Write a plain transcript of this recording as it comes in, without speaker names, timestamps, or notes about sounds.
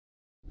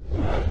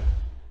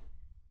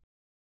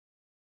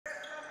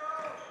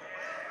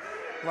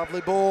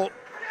Lovely ball,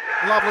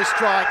 lovely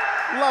strike,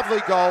 lovely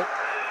goal.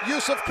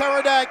 Yusuf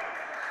Karadag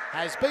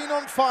has been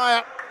on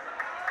fire,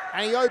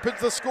 and he opens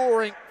the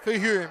scoring for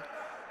Hume.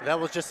 That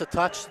was just a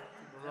touch.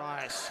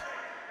 Right.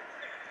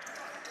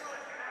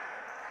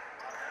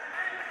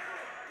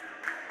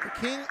 The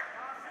King,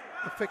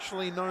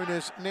 affectionately known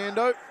as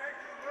Nando.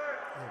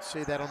 You'll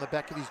see that on the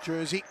back of his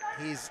jersey.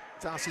 Here's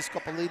Darcy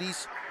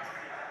Skopalides.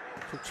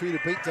 Took 2 to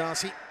beat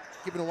Darcy.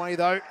 Given away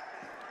though.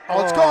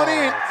 Oh, it's gone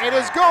in. It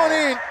has gone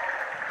in.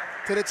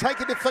 Did it take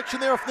a deflection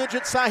there off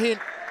Nijat Sahin?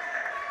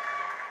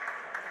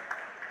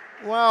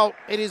 Well,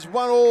 it is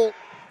 1-all.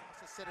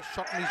 Set a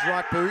shot in his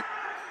right boot.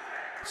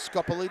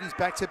 Skopalides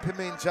back to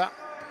Pimenta.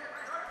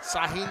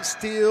 Sahin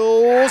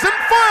steals and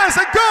fires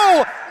a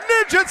goal.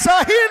 Nijat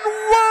Sahin,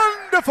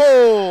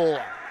 wonderful.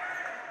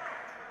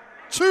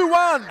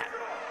 2-1.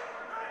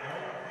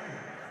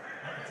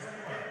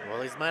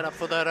 Well, he's made up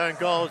for that own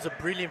goal. It's a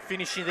brilliant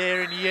finishing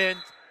there in the end.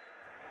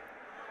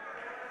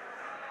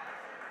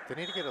 They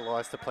need to get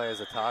Elias to play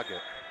as a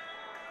target.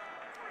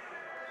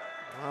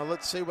 Well,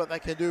 let's see what they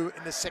can do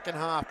in the second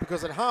half,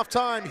 because at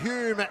half-time,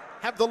 Hume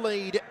have the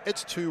lead.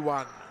 It's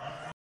 2-1.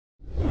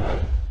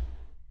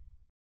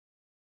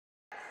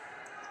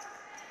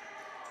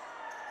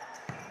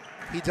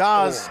 He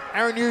does.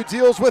 Aaron Yu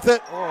deals with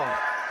it.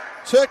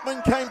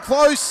 Turkman came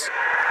close.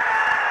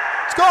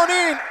 It's gone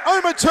in.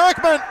 Omar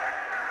Turkman.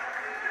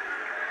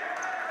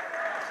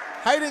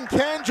 Hayden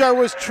Kanjo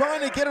was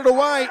trying to get it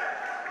away,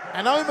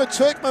 and Omar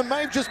Turkman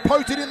may have just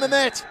poked it in the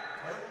net.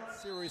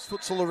 Serious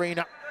futsal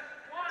arena.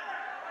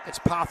 It's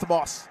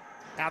Parthamos.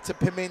 Out to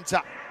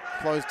Pimenta.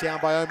 Closed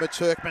down by Omar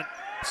Turkman.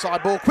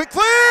 Side ball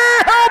quickly.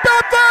 How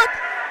about that?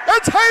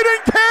 It's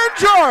Hayden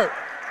Kanjo.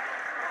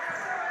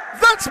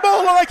 That's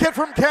more like it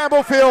from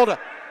Campbellfield.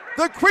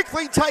 The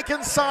quickly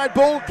taken side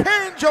ball.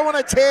 Kanjo on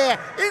a tear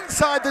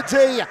inside the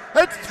D.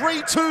 It's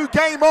 3-2,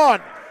 game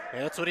on.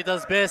 Yeah, that's what he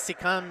does best. He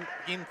comes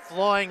in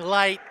flying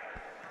late.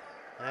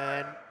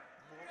 And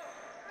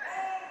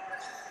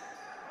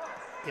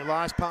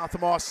Elias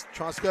Parthamos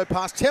tries to go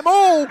past Tim.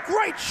 Oh,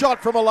 great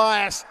shot from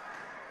Elias.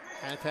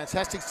 And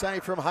fantastic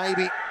save from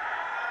Habe.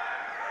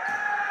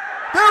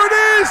 There it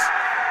is!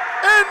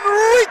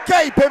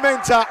 Enrique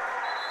Pimenta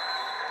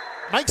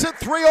makes it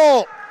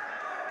 3-all.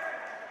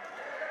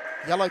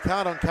 Yellow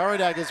card on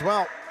Karadag as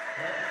well.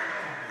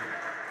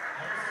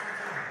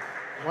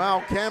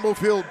 Wow,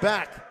 Campbellfield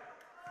back.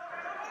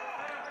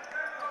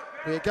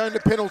 We're going to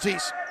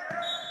penalties.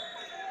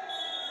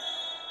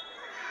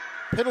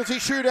 Penalty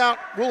shootout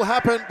will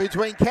happen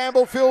between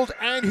Campbellfield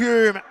and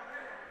Hume.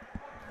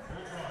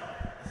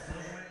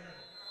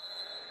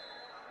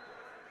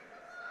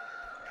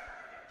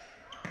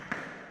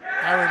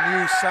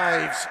 Aaron Yu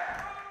saves.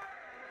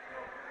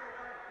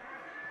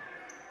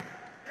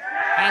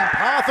 And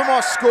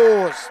Parthamos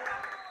scores.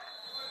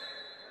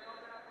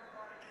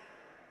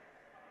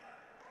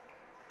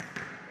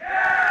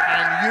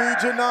 And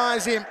Yu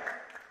denies him.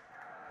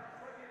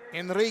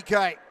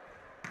 Enrique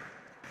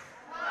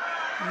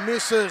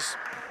misses.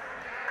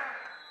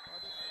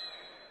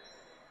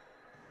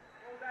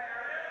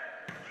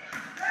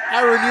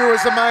 Aaron Yu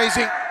is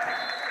amazing.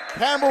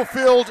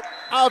 Campbellfield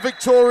are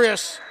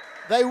victorious.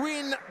 They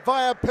win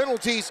via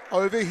penalties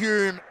over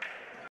Hume.